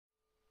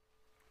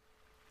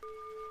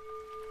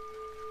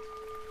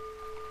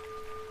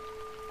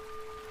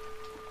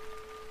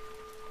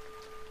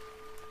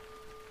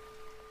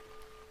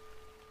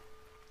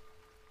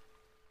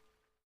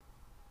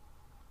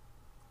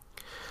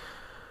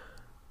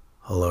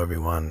Hello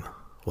everyone,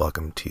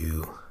 welcome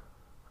to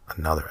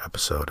another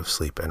episode of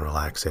Sleep and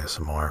Relax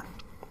ASMR.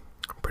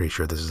 I'm pretty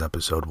sure this is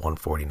episode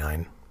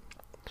 149.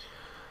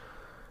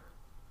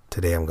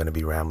 Today I'm going to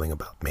be rambling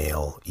about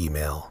mail,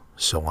 email,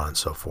 so on and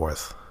so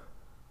forth.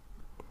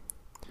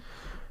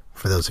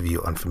 For those of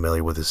you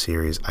unfamiliar with the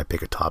series, I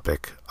pick a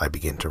topic, I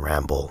begin to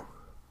ramble.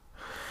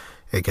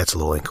 It gets a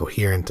little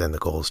incoherent, and the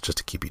goal is just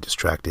to keep you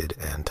distracted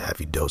and to have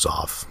you doze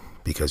off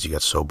because you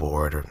get so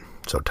bored or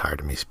so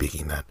tired of me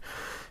speaking that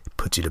it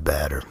puts you to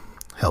bed or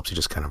helps you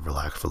just kind of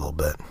relax for a little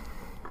bit.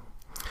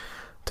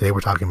 Today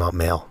we're talking about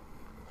mail,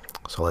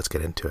 so let's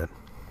get into it.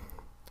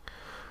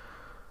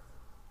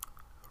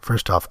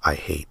 First off, I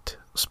hate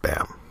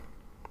spam.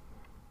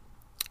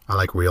 I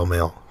like real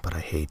mail, but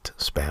I hate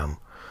spam.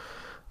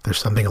 There's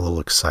something a little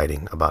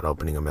exciting about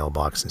opening a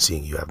mailbox and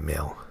seeing you have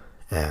mail,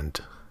 and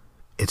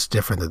it's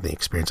different than the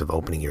experience of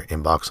opening your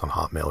inbox on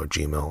Hotmail or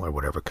Gmail or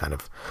whatever kind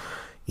of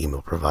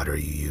email provider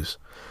you use.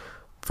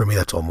 For me,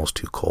 that's almost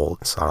too cold.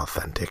 It's not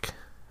authentic.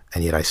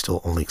 And yet I still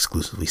only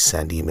exclusively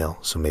send email,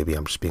 so maybe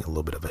I'm just being a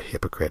little bit of a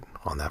hypocrite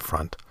on that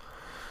front.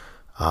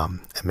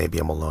 And maybe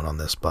I'm alone on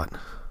this, but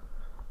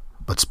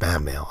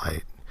spam mail,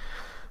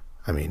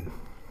 I mean,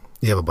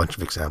 you have a bunch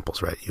of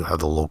examples, right? You have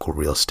the local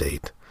real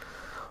estate,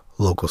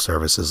 local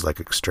services like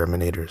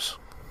exterminators.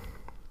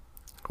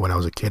 When I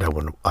was a kid,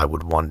 I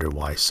would wonder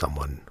why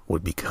someone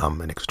would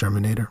become an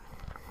exterminator.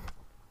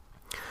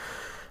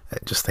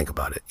 Just think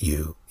about it.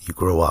 You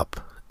grow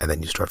up, and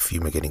then you start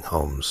fumigating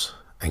homes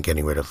and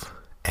getting rid of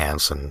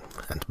ants and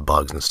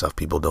bugs and stuff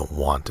people don't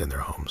want in their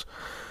homes.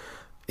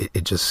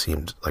 It just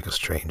seemed like a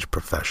strange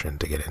profession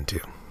to get into.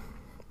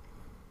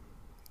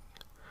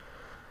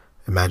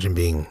 Imagine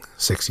being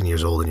 16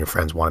 years old and your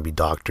friends want to be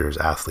doctors,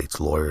 athletes,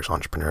 lawyers,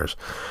 entrepreneurs,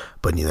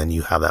 but then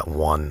you have that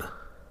one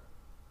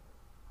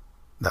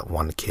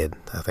kid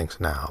that thinks,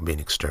 nah, I'll be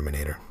an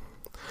exterminator.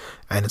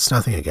 And it's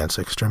nothing against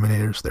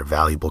exterminators. They're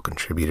valuable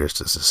contributors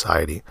to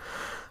society.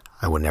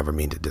 I would never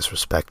mean to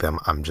disrespect them.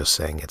 I'm just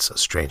saying it's a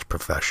strange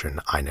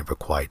profession I never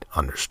quite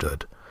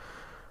understood.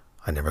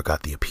 I never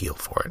got the appeal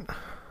for it.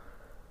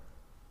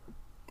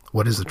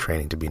 What is the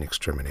training to be an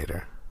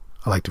exterminator?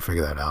 I like to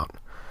figure that out.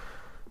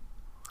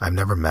 I've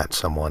never met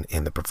someone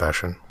in the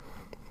profession.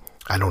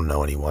 I don't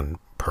know anyone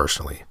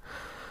personally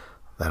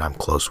that I'm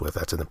close with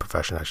that's in the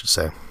profession, I should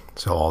say.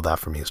 So all that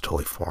for me is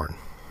totally foreign.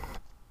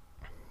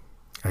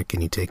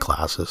 Can you take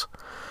classes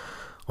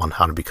on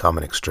how to become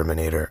an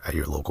exterminator at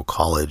your local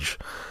college?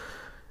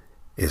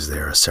 Is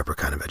there a separate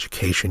kind of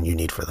education you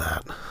need for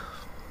that?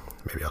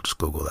 Maybe I'll just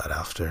Google that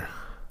after.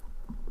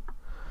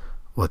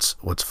 What's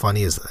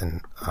funny is that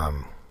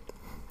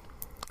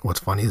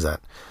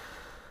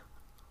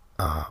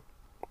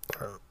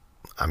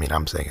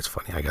I'm saying it's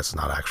funny. I guess it's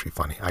not actually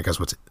funny. I guess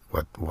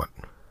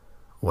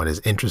what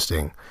is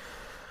interesting,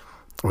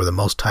 or the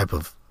most type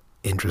of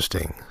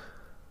interesting,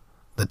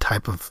 the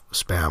type of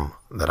spam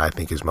that I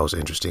think is most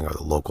interesting are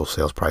the local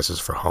sales prices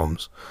for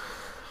homes.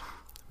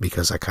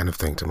 Because I kind of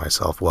think to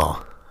myself,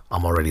 well,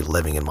 I'm already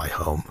living in my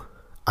home.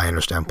 I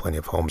understand plenty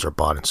of homes are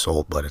bought and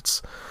sold, but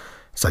it's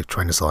like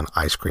trying to sell an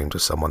ice cream to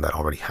someone that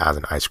already has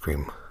an ice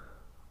cream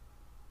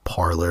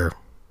parlor,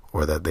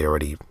 or that they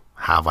already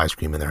have ice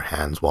cream in their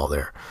hands while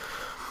they're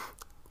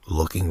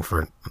looking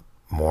for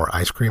more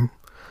ice cream.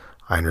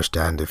 I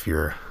understand if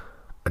you're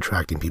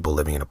attracting people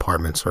living in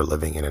apartments or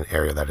living in an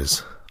area that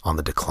is on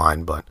the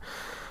decline, but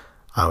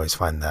I always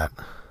find that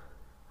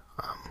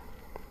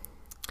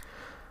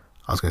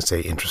I was going to say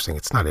interesting.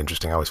 It's not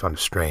interesting. I always found it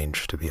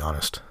strange, to be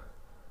honest.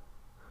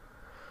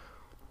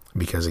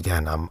 Because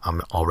again,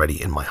 I'm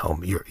already in my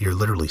home. You're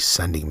literally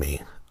sending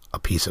me a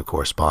piece of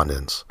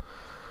correspondence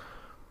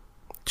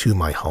to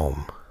my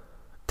home,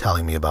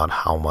 telling me about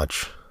how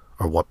much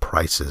or what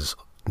prices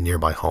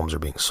nearby homes are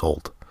being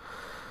sold.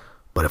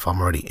 But if I'm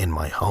already in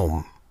my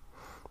home,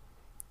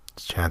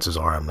 chances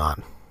are I'm not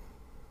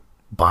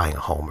buying a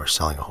home or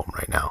selling a home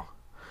right now.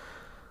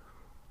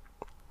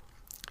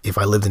 If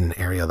I lived in an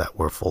area that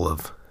were full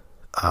of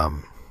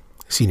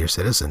senior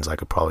citizens, I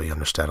could probably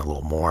understand a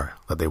little more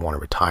that they want to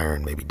retire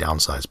and maybe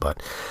downsize,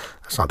 but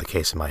that's not the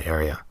case in my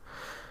area.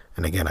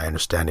 And again, I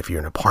understand if you're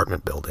in an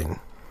apartment building,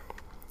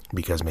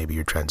 because maybe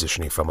you're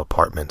transitioning from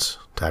apartments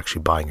to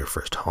actually buying your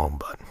first home,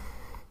 but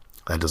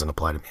that doesn't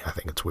apply to me. I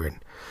think it's weird.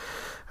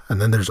 And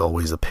then there's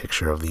always a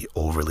picture of the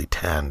overly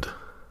tanned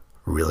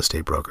real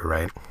estate broker,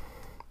 right?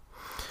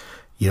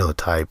 You know the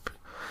type,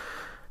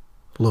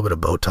 a little bit of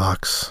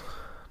Botox,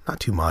 not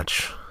too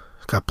much,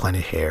 got plenty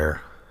of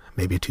hair,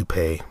 maybe a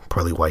toupee,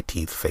 pearly white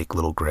teeth, fake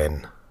little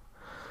grin.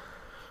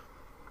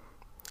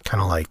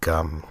 Kind of like,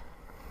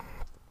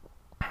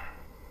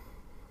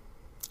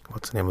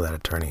 what's the name of that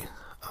attorney?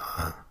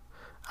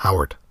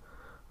 Howard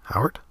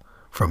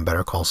from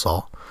Better Call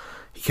Saul.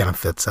 He kind of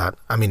fits that.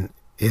 I mean,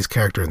 his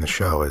character in the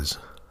show is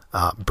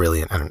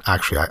brilliant, and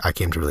actually I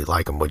came to really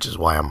like him, which is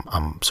why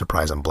I'm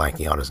surprised I'm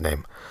blanking on his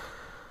name.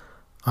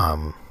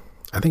 I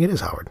think it is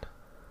Howard.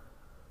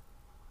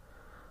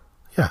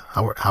 Yeah,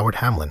 Howard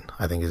Hamlin,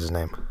 I think is his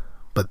name.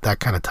 But that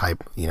kind of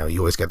type, you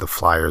always get the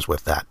flyers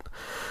with that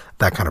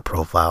kind of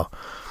profile.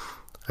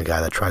 A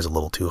guy that tries a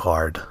little too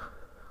hard,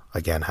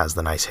 again, has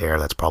the nice hair,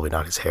 that's probably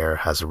not his hair,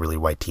 has the really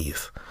white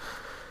teeth,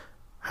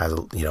 has,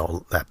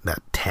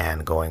 that tan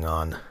going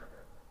on.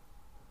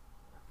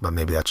 But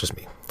maybe that's just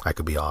me. I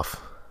could be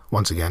off.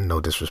 Once again, no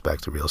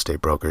disrespect to real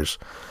estate brokers.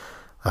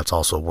 That's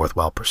also a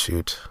worthwhile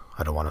pursuit.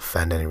 I don't want to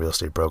offend any real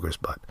estate brokers,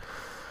 but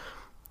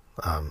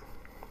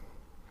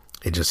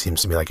it just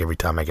seems to me like every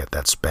time I get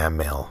that spam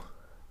mail,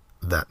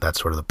 that's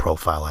sort of the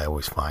profile I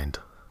always find.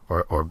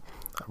 Or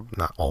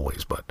not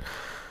always, but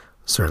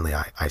certainly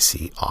I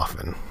see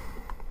often.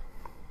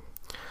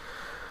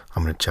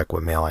 I'm going to check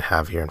what mail I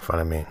have here in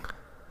front of me.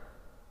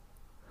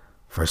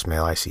 First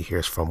mail I see here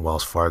is from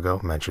Wells Fargo,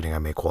 mentioning I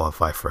may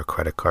qualify for a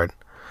credit card.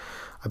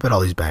 I bet all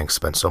these banks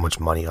spend so much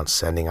money on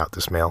sending out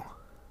this mail.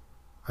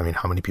 I mean,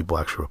 how many people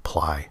actually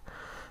reply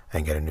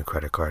and get a new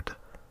credit card?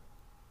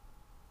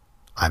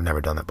 I've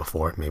never done that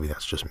before. Maybe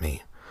that's just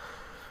me.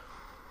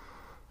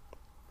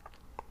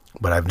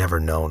 But I've never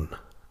known,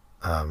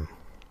 or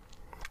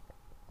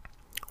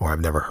I've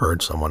never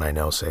heard someone I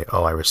know say,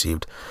 oh, I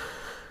received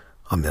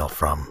a mail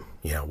from,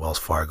 Wells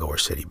Fargo or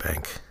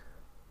Citibank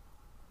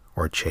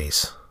or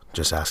Chase,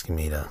 just asking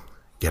me to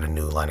get a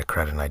new line of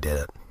credit, and I did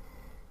it.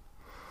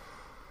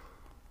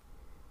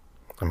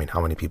 I mean,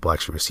 how many people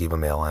actually receive a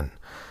mail and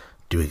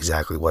do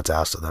exactly what's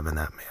asked of them in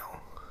that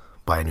mail?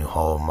 Buy a new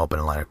home, open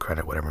a line of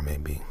credit, whatever it may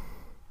be.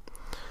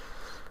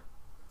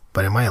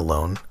 But am I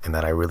alone in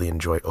that I really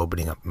enjoy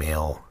opening up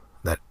mail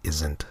that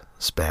isn't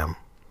spam?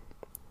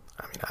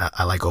 I mean,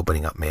 I like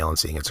opening up mail and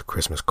seeing it's a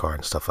Christmas card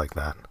and stuff like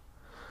that.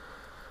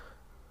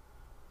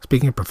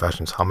 Speaking of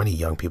professions, how many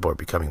young people are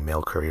becoming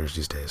mail couriers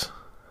these days?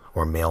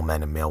 Or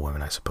mailmen and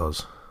mailwomen, I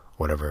suppose.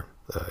 Whatever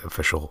the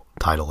official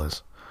title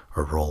is,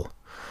 or role.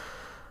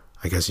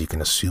 I guess you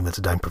can assume it's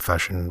a dying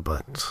profession,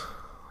 but,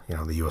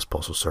 the U.S.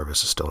 Postal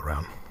Service is still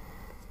around.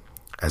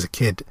 As a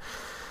kid,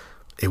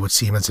 it would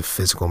seem as if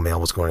physical mail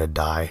was going to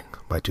die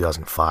by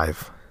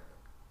 2005.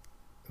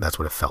 That's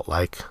what it felt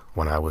like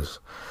when I was,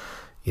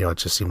 it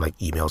just seemed like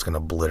email was going to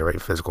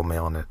obliterate physical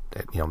mail, and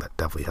that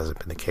definitely hasn't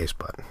been the case,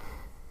 but,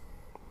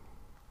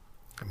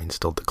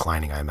 still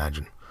declining, I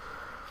imagine.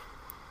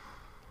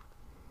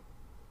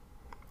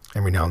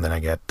 Every now and then I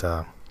get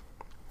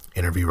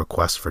interview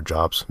requests for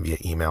jobs via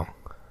email.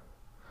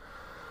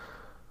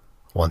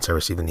 Once I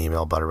received an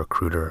email about a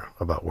recruiter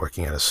about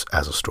working as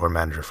a store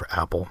manager for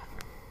Apple.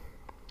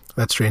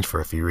 That's strange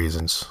for a few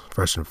reasons.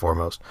 First and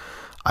foremost,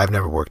 I've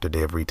never worked a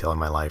day of retail in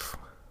my life.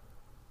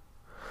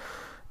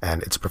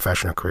 And it's a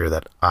professional career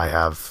that I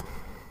have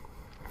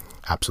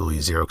absolutely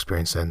zero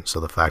experience in. So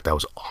the fact I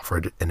was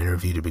offered an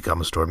interview to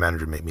become a store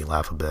manager made me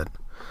laugh a bit.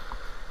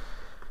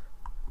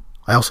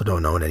 I also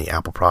don't own any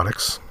Apple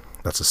products.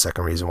 That's the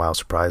second reason why I was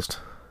surprised.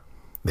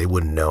 They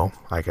wouldn't know,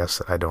 I guess,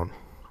 that I don't.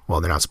 Well,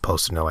 they're not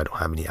supposed to know I don't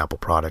have any Apple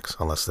products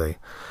unless they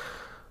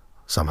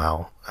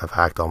somehow have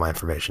hacked all my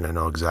information and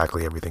know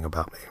exactly everything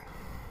about me.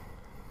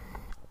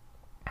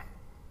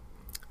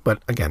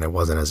 But again, it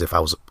wasn't as if I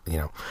was,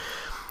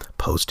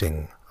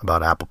 posting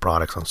about Apple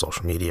products on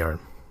social media or,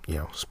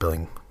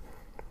 spilling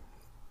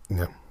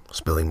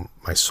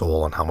my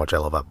soul on how much I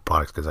love Apple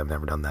products, because I've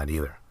never done that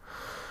either.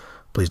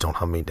 Please don't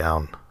hunt me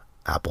down,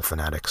 Apple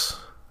fanatics.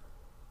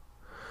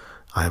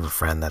 I have a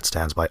friend that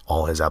stands by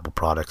all his Apple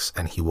products,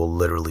 and he will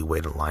literally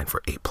wait in line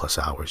for 8+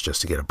 hours just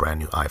to get a brand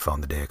new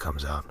iPhone the day it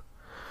comes out.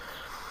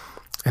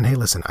 And hey,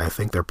 listen, I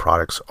think their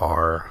products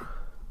are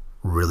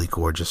really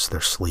gorgeous.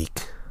 They're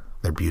sleek.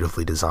 They're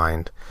beautifully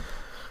designed.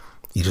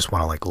 You just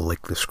want to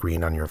lick the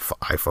screen on your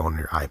iPhone or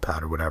your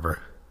iPad or whatever.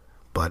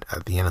 But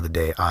at the end of the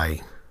day,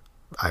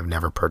 I've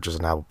never purchased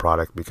an Apple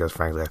product because,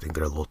 frankly, I think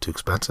they're a little too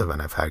expensive,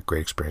 and I've had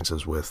great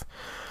experiences with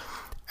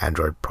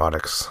Android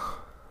products.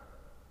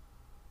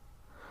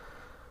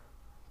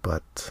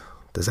 But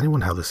does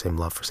anyone have the same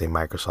love for, say,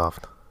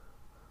 Microsoft?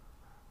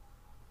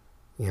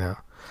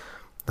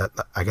 That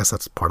I guess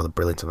that's part of the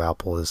brilliance of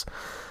Apple, is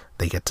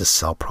they get to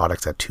sell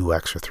products at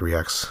 2x or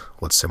 3x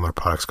what similar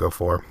products go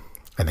for,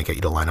 and they get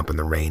you to line up in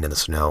the rain and the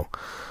snow,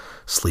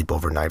 sleep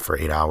overnight for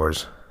 8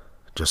 hours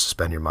just to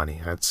spend your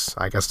money.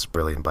 I guess it's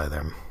brilliant by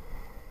them.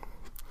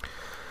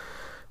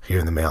 Here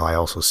in the mail, I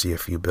also see a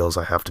few bills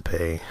I have to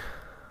pay.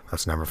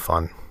 That's never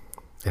fun.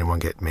 Anyone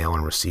get mail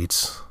and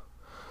receipts?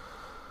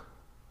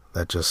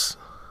 That just...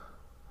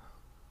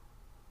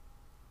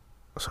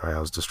 Sorry, I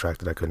was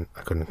distracted. I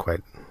couldn't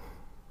quite...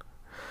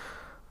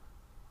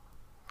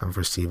 I've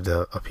received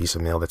a piece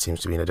of mail that seems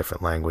to be in a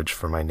different language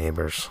from my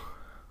neighbors.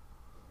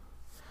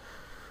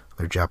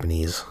 They're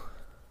Japanese,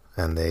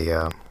 and they...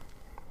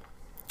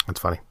 It's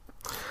funny.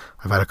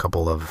 I've had a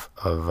couple of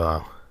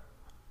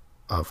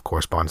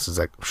correspondences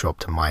that show up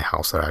to my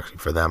house that are actually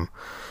for them.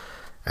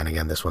 And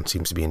again, this one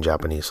seems to be in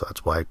Japanese, so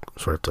that's why it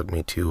sort of took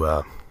me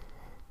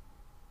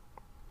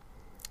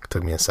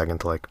a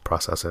second to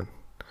process it.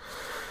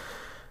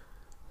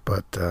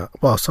 But I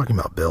was talking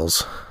about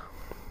bills.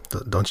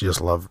 Don't you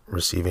just love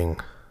receiving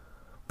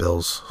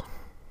bills?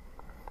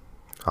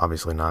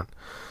 Obviously not.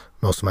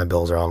 Most of my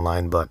bills are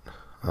online, but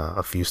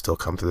a few still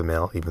come through the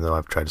mail, even though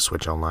I've tried to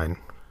switch online.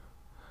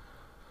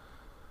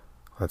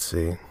 Let's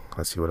see.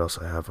 let's see what else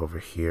I have over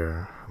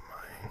here.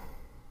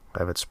 I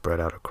have it spread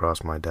out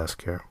across my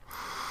desk here.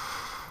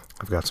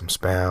 I've got some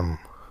spam,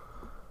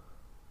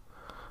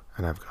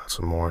 and I've got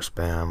some more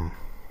spam.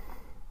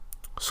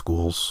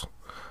 Schools.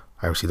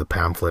 I received a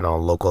pamphlet on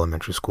a local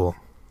elementary school.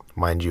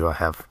 Mind you, I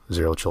have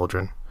 0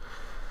 children.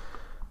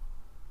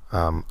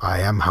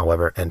 I am,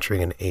 however,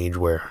 entering an age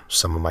where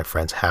some of my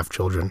friends have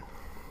children,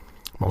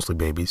 mostly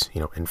babies,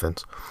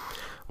 infants.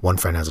 One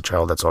friend has a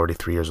child that's already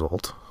 3 years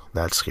old.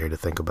 That's scary to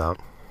think about.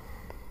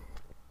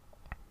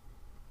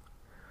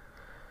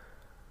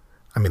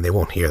 I mean, they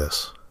won't hear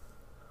this,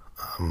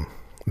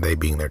 they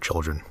being their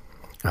children.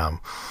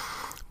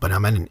 But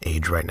I'm at an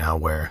age right now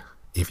where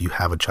if you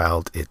have a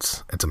child,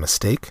 it's a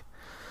mistake,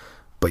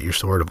 but you're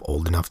sort of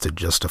old enough to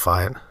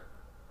justify it.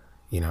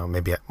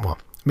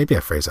 Maybe I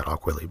phrase that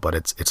awkwardly, but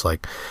it's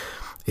like,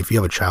 if you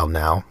have a child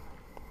now,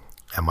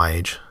 at my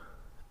age,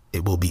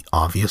 it will be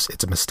obvious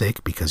it's a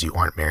mistake because you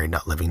aren't married,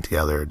 not living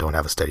together, don't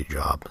have a steady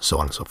job, so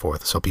on and so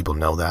forth. So people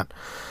know that.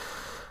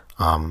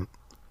 And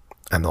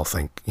they'll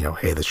think,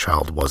 hey, this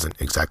child wasn't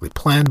exactly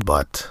planned,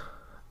 but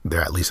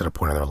they're at least at a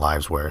point in their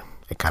lives where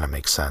it kind of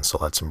makes sense, so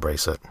let's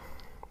embrace it.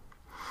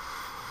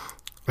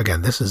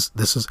 Again, this is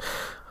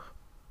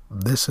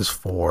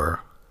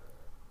for,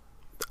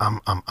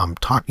 I'm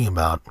talking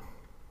about,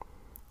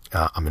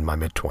 I'm in my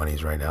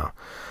mid-20s right now.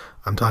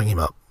 I'm talking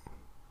about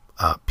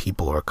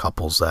people or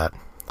couples that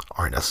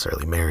aren't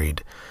necessarily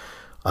married,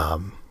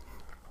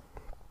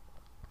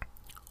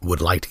 would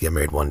like to get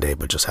married one day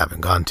but just haven't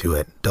gone to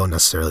it, don't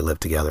necessarily live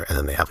together, and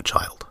then they have a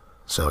child.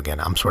 So again,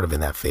 I'm sort of in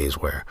that phase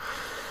where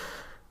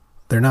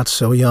they're not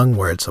so young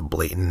where it's a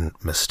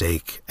blatant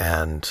mistake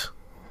and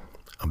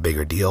a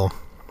bigger deal,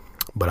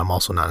 but I'm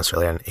also not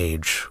necessarily at an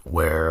age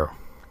where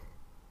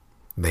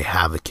they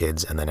have the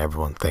kids and then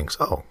everyone thinks,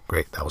 oh,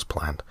 great, that was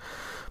planned.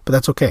 But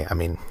that's okay. I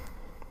mean,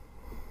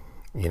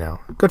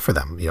 good for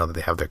them, that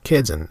they have their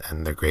kids and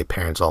they're great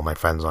parents. All my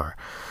friends are.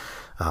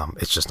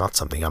 It's just not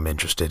something I'm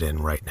interested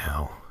in right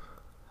now.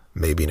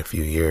 Maybe in a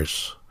few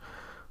years.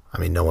 I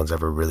mean, no one's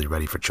ever really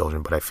ready for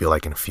children, but I feel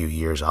like in a few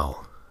years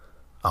I'll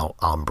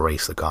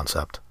embrace the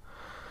concept.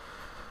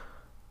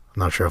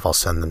 I'm not sure if I'll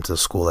send them to the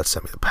school that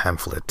sent me the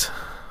pamphlet,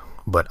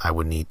 but I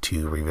would need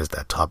to revisit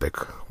that topic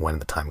when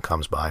the time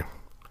comes by.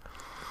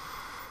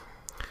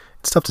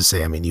 It's tough to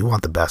say. I mean, you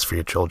want the best for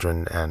your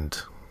children,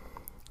 and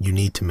you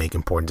need to make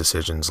important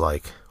decisions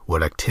like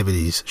what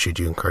activities should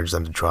you encourage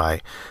them to try?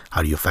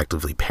 How do you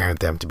effectively parent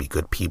them to be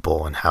good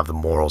people and have the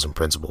morals and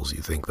principles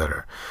you think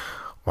that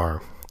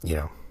are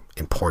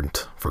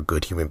important for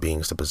good human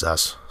beings to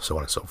possess, so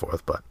on and so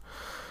forth. But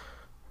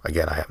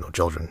again, I have no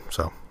children,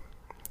 so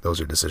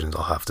those are decisions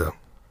I'll have to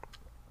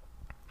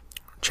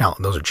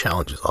those are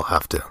challenges I'll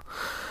have to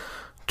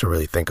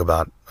really think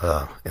about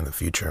in the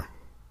future.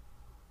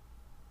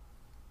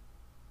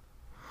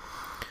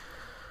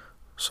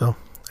 So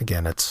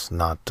again, it's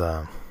not,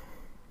 I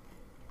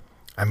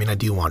mean, I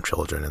do want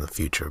children in the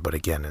future, but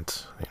again,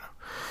 it's,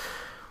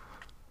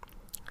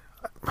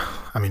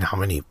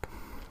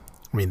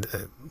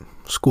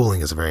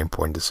 schooling is a very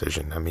important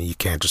decision. I mean, you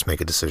can't just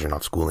make a decision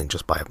off schooling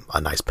just by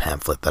a nice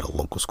pamphlet that a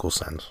local school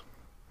sends.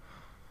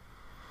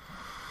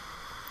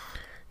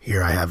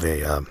 Here I have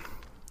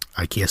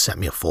IKEA sent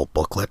me a full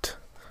booklet.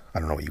 I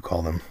don't know what you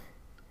call them.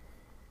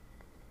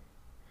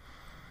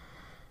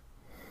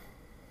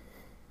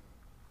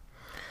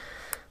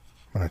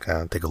 I'm going to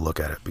kind of take a look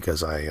at it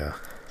because I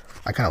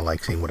kind of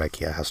like seeing what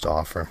IKEA has to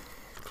offer.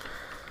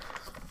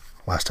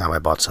 Last time I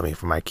bought something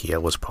from IKEA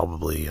was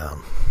probably,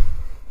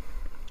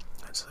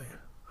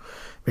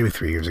 maybe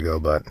 3 years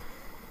ago, but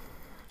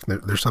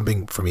there's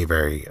something for me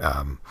very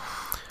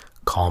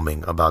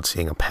calming about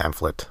seeing a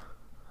pamphlet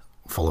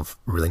full of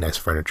really nice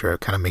furniture.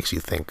 It kind of makes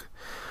you think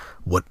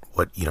what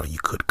you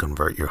could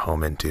convert your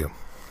home into.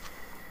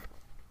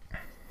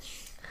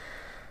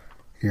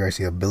 Here I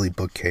see a Billy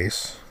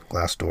bookcase,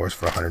 glass doors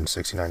for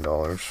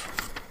 $169.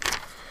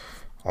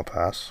 I'll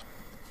pass.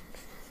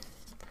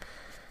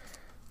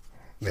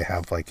 They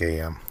have like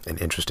an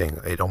interesting,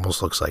 it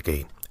almost looks like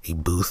a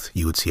booth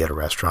you would see at a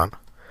restaurant,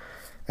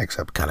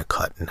 except kind of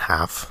cut in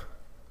half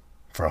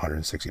for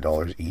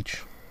 $160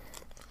 each.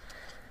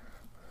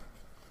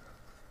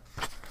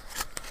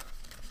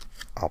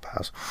 I'll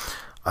pass.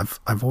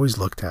 I've always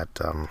looked at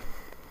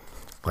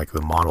like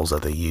the models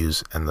that they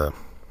use, and I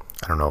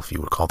don't know if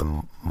you would call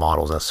them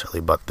models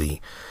necessarily, but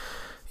the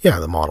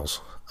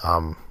models,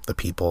 the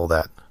people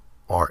that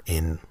are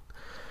in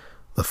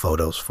the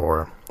photos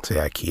for, say,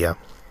 IKEA.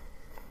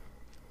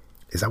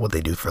 Is that what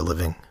they do for a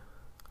living?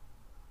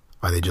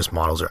 Are they just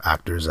models or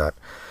actors that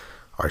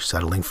are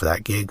settling for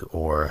that gig,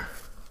 or?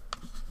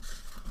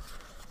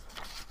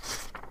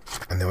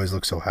 And they always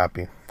look so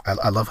happy.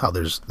 I love how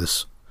there's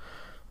this.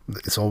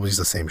 It's always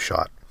the same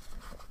shot.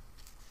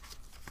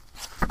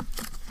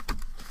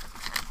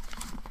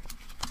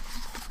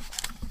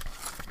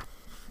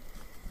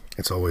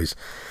 It's always,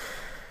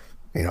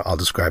 I'll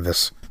describe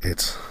this.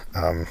 It's,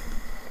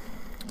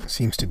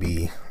 seems to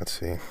be, let's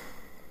see,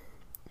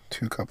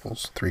 3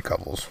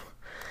 couples,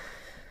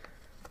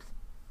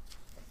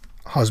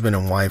 husband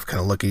and wife kind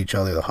of look at each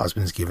other. The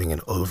husband's giving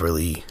an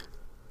overly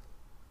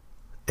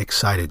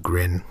excited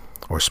grin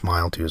or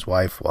smile to his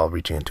wife while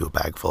reaching into a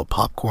bag full of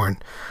popcorn.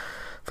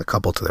 The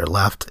couple to their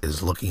left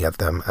is looking at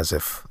them as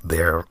if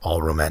they're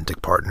all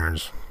romantic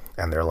partners,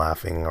 and they're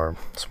laughing or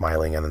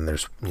smiling. And then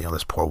there's,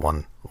 this poor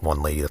one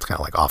lady that's kind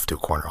of like off to a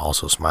corner,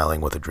 also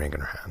smiling with a drink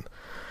in her hand.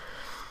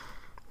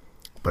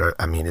 But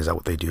I mean, is that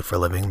what they do for a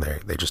living?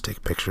 They just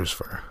take pictures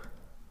for.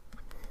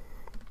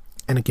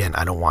 And again,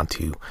 I don't want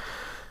to,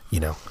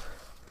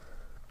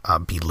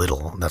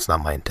 belittle. That's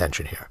not my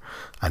intention here.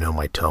 I know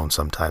my tone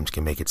sometimes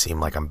can make it seem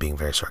like I'm being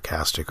very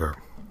sarcastic or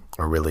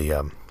really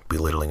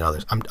belittling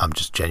others. I'm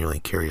just genuinely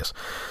curious.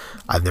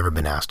 I've never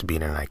been asked to be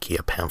in an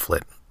IKEA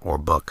pamphlet or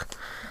book,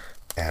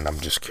 and I'm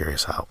just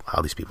curious how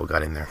these people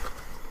got in there.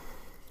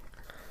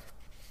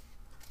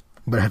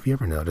 But have you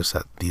ever noticed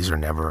that these are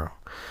never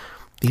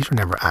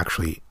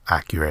actually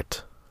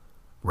accurate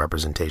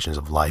representations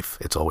of life?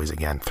 It's always,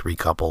 again, three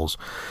couples.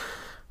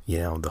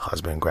 The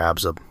husband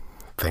grabs a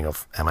thing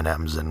of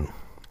M&Ms and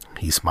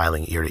he's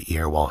smiling ear to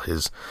ear while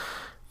his,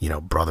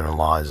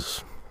 brother-in-law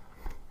is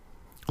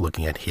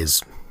looking at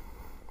his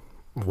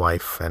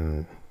wife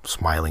and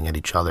smiling at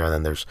each other. And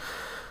then there's,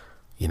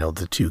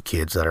 the two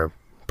kids that are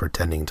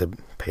pretending to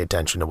pay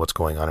attention to what's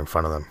going on in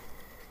front of them.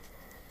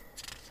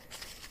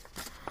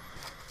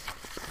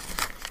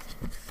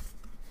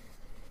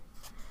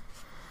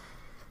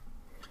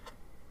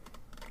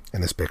 In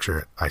this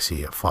picture, I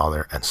see a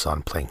father and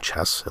son playing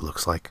chess, it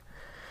looks like.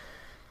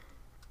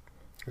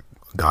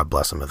 God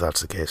bless them if that's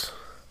the case.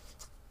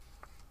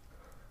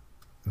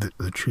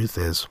 The truth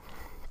is,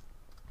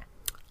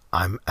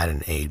 I'm at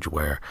an age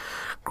where,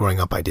 growing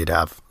up, I did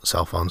have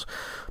cell phones,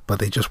 but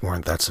they just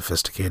weren't that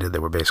sophisticated. They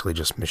were basically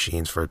just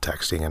machines for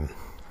texting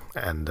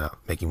and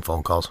making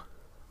phone calls.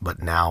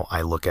 But now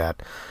I look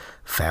at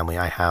family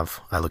I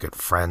look at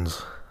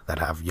friends that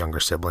have younger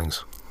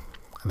siblings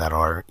that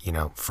are,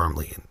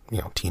 firmly,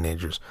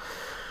 teenagers.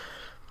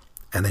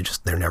 And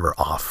they're never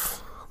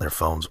off their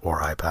phones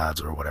or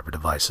iPads or whatever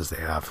devices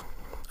they have.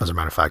 As a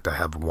matter of fact, I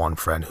have one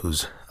friend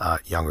whose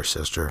younger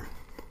sister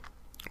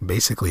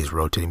basically is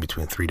rotating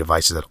between three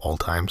devices at all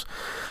times.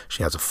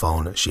 She has a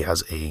phone, she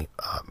has a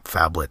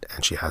phablet,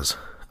 and she has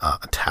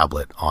a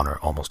tablet on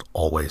her almost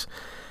always.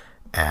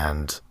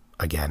 And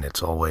again,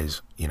 it's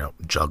always,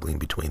 juggling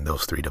between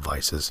those three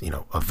devices,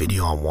 a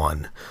video on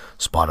one,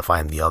 Spotify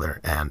on the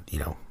other, and,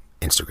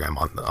 Instagram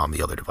on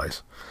the other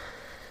device.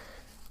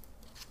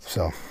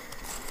 So,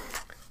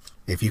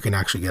 if you can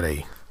actually get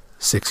a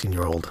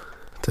 16-year-old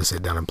to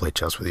sit down and play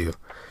chess with you,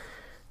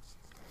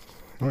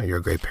 well, you're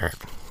a great parent,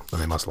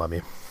 and they must love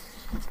you.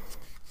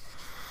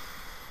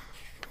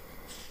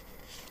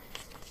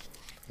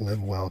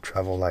 Live well,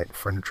 travel light,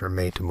 furniture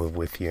made to move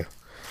with you.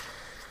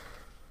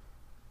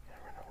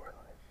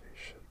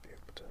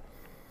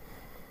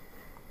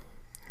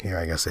 Here,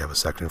 I guess they have a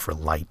section for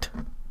light.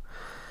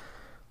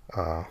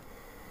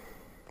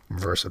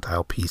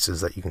 Versatile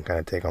pieces that you can kind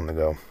of take on the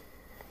go.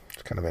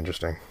 It's kind of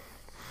interesting.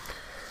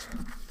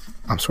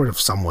 I'm sort of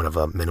somewhat of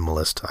a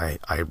minimalist.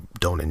 I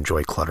don't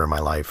enjoy clutter in my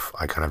life.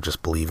 I kind of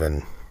just believe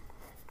in,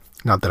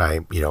 not that I,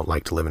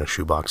 like to live in a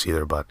shoebox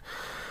either, but,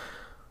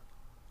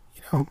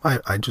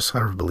 I just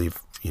kind of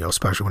believe,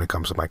 especially when it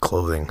comes to my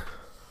clothing.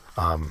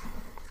 I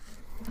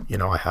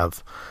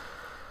have,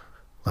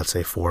 let's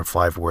say, 4 or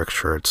 5 work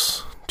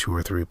shirts, 2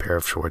 or 3 pair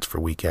of shorts for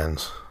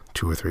weekends,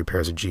 2 or 3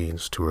 pairs of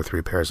jeans, 2 or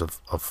 3 pairs of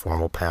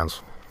formal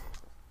pants,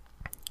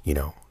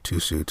 2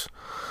 suits,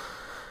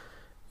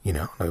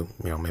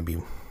 maybe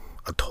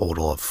a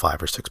total of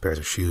 5 or 6 pairs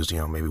of shoes,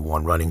 maybe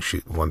 1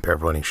 pair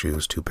of running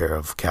shoes, 2 pair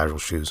of casual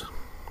shoes,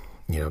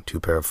 2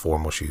 pair of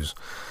formal shoes,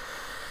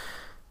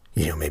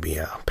 maybe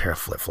a pair of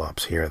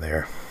flip-flops here or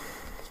there.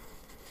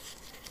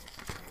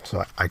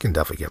 So I can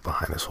definitely get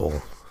behind this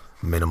whole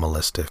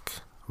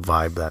minimalistic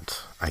vibe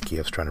that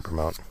IKEA is trying to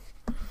promote.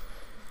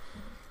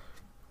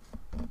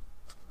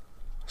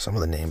 Some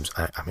of the names,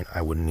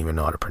 I wouldn't even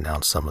know how to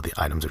pronounce some of the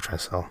items they're trying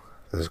to sell.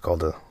 This is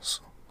called a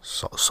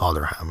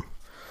Soderham.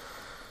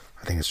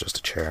 I think it's just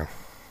a chair.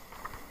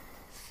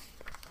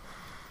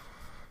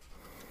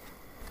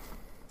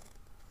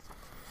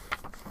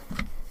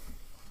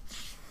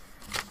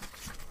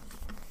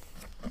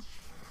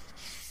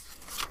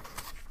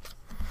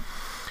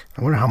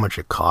 I wonder how much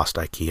it cost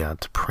IKEA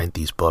to print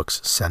these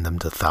books, send them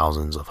to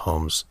thousands of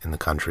homes in the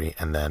country,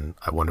 and then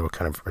I wonder what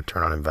kind of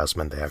return on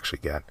investment they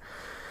actually get.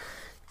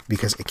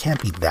 Because it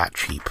can't be that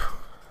cheap.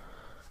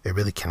 It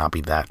really cannot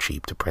be that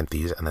cheap to print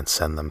these and then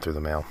send them through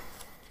the mail.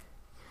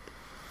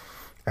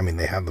 I mean,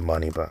 they have the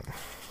money, but...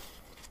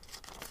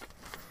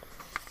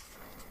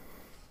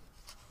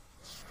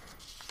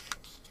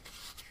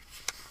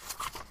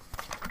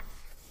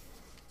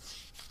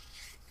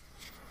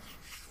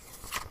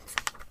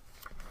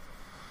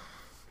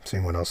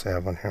 seeing what else they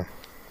have on here.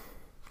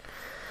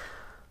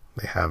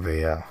 They have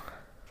a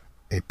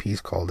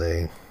piece called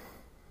a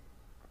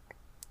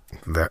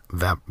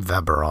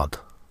Vaberod,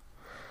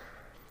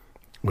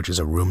 which is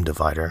a room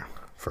divider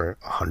for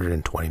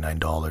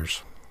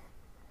 $129.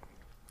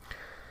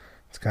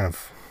 It's kind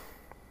of,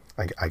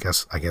 I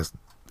guess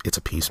it's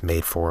a piece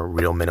made for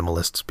real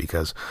minimalists,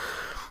 because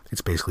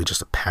it's basically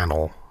just a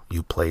panel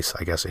you place,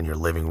 I guess, in your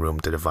living room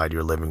to divide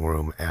your living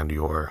room and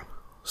your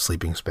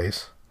sleeping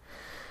space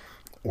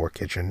or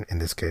kitchen. In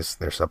this case,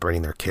 they're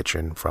separating their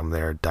kitchen from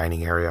their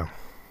dining area.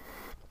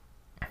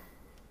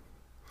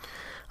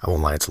 I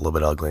won't lie, it's a little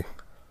bit ugly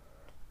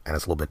and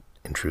it's a little bit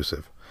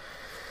intrusive,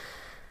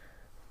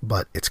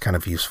 but it's kind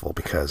of useful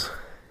because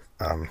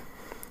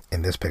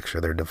in this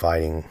picture they're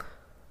dividing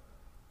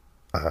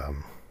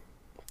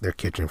their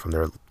kitchen from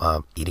their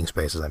eating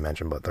space, as I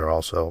mentioned, but they're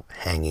also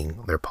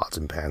hanging their pots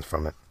and pans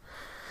from it.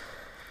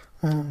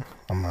 I'm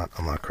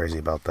not crazy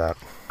about that.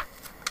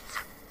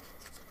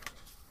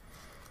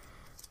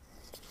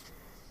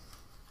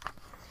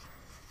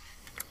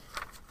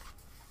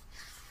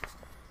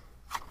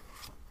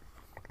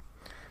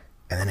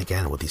 And then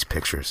again, with these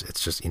pictures,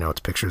 it's just, it's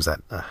pictures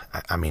that,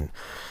 I mean,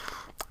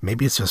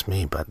 maybe it's just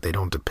me, but they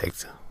don't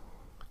depict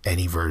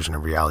any version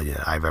of reality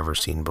that I've ever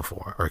seen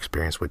before or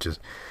experienced, which is,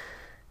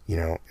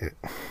 a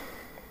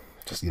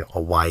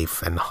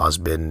wife and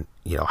husband,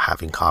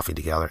 having coffee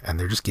together, and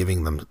they're just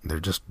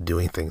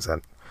doing things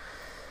that,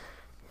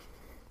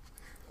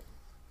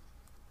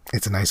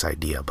 it's a nice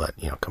idea, but,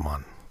 come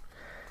on.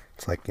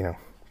 It's like,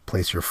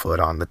 place your foot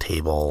on the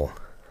table,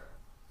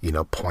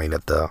 point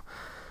at the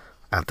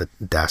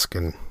desk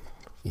and,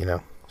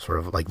 sort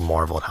of like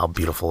marvel at how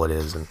beautiful it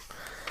is. And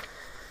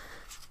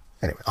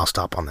anyway, I'll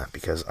stop on that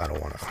because I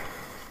don't want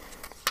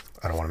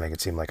to make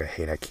it seem like I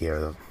hate IKEA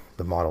or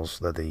the models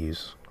that they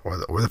use or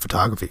the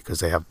photography, because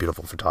they have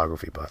beautiful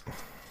photography. But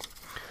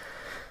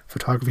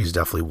photography is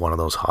definitely one of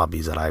those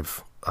hobbies that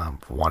I've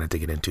wanted to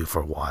get into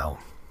for a while.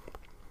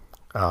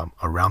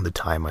 Around the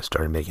time I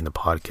started making the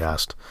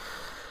podcast,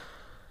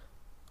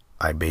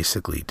 I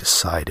basically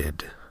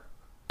decided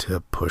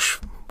to push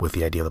with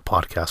the idea of the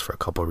podcast for a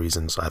couple of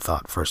reasons. I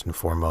thought, first and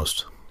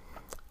foremost,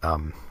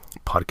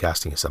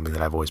 podcasting is something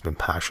that I've always been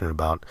passionate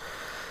about.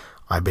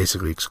 I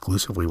basically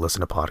exclusively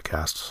listen to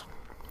podcasts,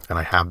 and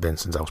I have been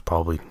since I was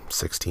probably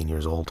 16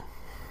 years old.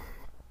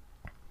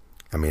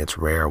 I mean, it's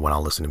rare when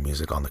I'll listen to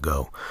music on the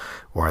go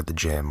or at the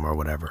gym or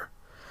whatever.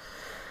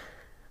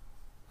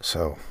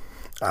 So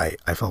I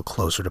felt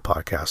closer to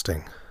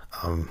podcasting,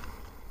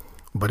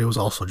 but it was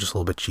also just a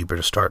little bit cheaper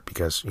to start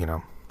because,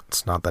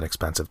 it's not that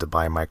expensive to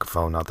buy a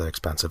microphone, not that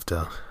expensive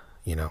to,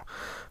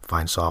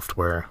 find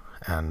software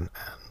and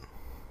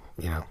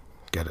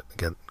get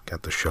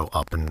the show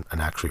up and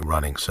actually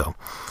running. So,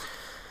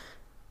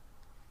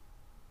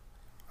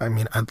 I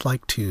mean, I'd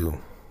like to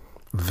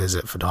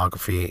visit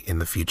photography in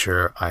the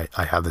future. I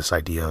have this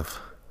idea of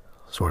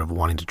sort of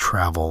wanting to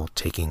travel,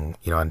 taking,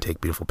 and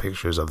take beautiful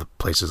pictures of the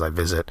places I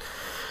visit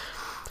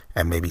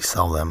and maybe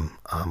sell them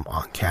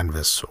on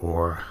canvas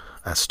or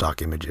as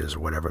stock images or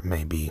whatever it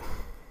may be.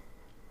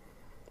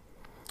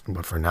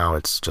 But for now,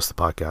 it's just the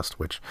podcast,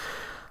 which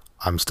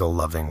I'm still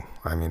loving.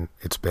 I mean,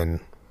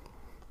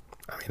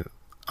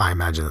 I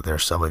imagine that there are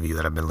some of you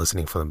that have been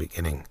listening from the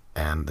beginning,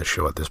 and the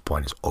show at this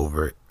point is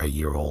over a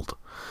year old.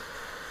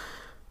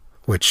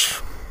 Which,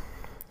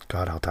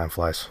 God, how time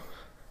flies.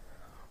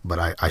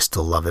 But I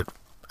still love it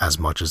as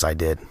much as I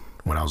did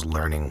when I was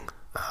learning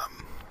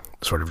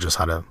sort of just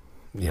how to,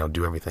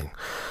 do everything.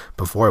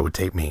 Before, it would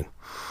take me,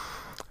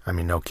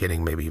 no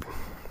kidding, maybe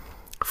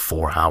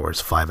 4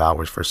 hours, 5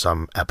 hours for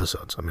some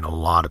episodes. A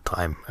lot of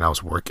time. And I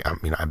was working,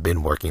 I've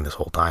been working this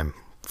whole time,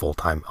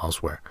 full-time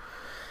elsewhere.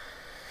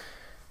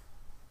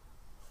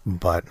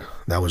 But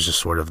that was just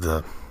sort of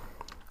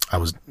I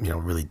was,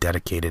 really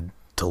dedicated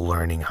to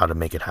learning how to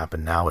make it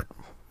happen. Now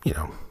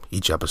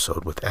each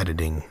episode with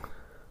editing,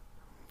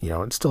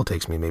 it still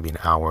takes me maybe an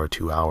hour or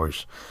 2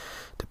 hours,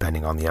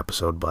 depending on the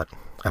episode, but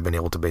I've been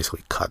able to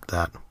basically cut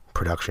that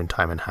production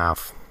time in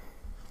half.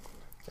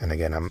 And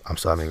again, I'm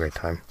still having a great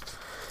time.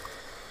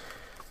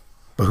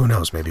 But who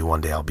knows, maybe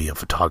one day I'll be a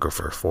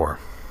photographer for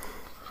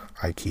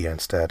IKEA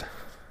instead,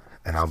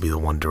 and I'll be the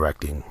one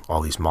directing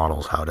all these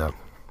models how to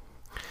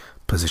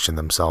position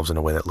themselves in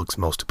a way that looks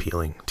most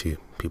appealing to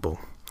people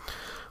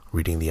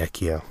reading the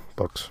IKEA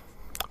books,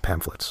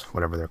 pamphlets,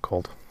 whatever they're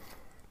called.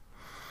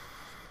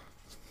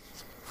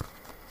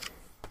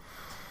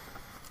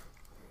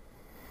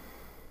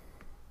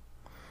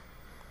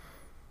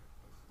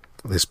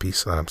 This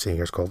piece that I'm seeing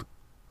here is called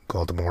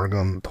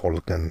Morgan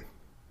Tolkien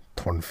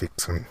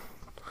Tornfixen.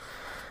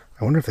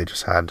 I wonder if they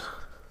just had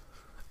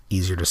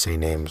easier to say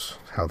names,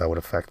 how that would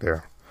affect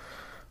their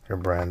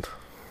brand.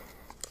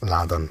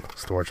 Laden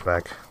storage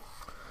bag.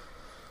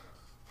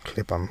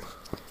 Klippan.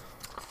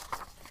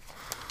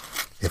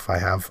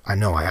 I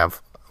know I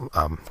have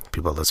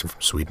people that listen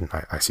from Sweden.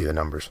 I see the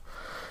numbers.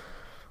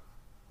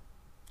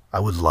 I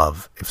would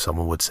love if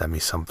someone would send me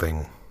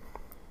something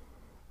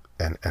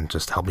and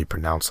just help me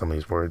pronounce some of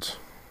these words.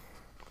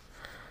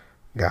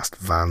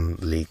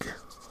 Gastvanlig.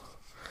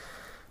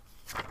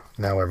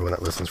 Now everyone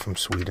that listens from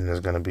Sweden is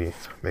going to be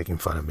making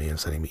fun of me and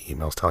sending me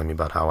emails telling me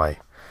about how I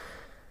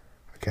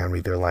can't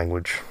read their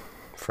language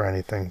for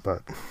anything,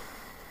 but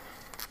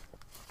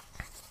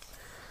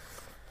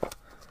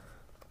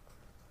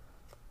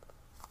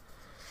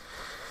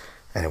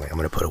Anyway, I'm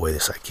going to put away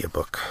this IKEA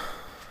book.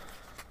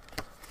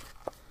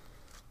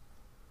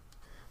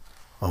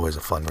 Always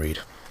a fun read.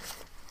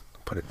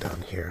 Put it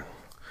down here.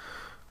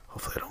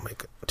 Hopefully I don't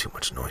make too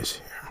much noise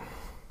here.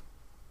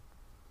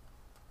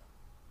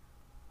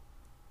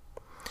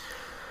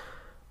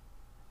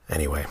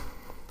 Anyway,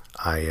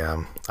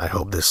 I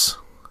hope this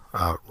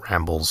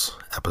rambles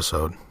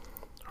episode,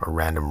 or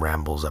random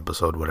rambles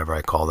episode, whatever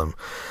I call them,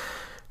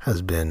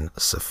 has been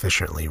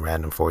sufficiently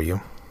random for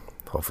you.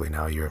 Hopefully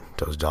now you're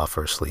dozed off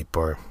or asleep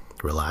or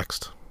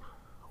relaxed,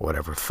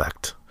 whatever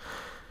effect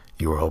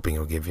you were hoping it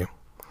would give you.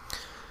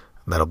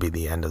 That'll be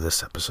the end of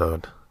this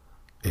episode.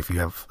 If you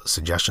have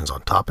suggestions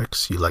on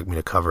topics you'd like me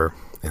to cover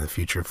in the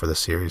future for this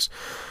series,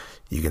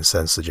 you can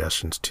send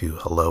suggestions to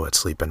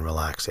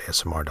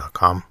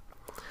hello@sleepandrelaxasmr.com.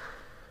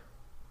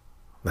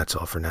 That's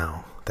all for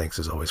now. Thanks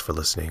as always for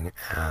listening,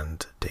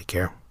 and take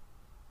care.